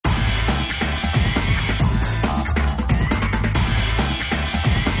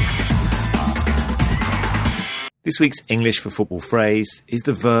This week's English for Football phrase is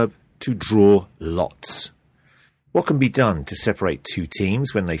the verb to draw lots. What can be done to separate two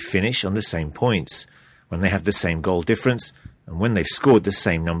teams when they finish on the same points, when they have the same goal difference, and when they've scored the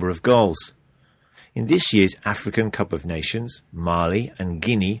same number of goals? In this year's African Cup of Nations, Mali and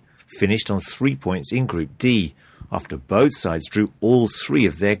Guinea finished on 3 points in Group D, after both sides drew all 3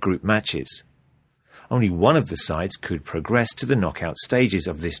 of their group matches. Only one of the sides could progress to the knockout stages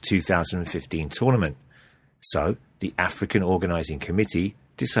of this 2015 tournament. So, the African Organising Committee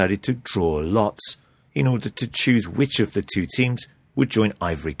decided to draw lots in order to choose which of the 2 teams would join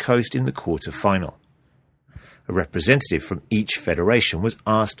Ivory Coast in the quarter-final. A representative from each federation was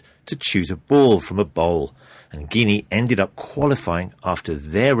asked to choose a ball from a bowl, and Guinea ended up qualifying after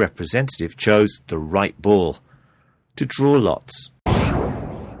their representative chose the right ball. To draw lots.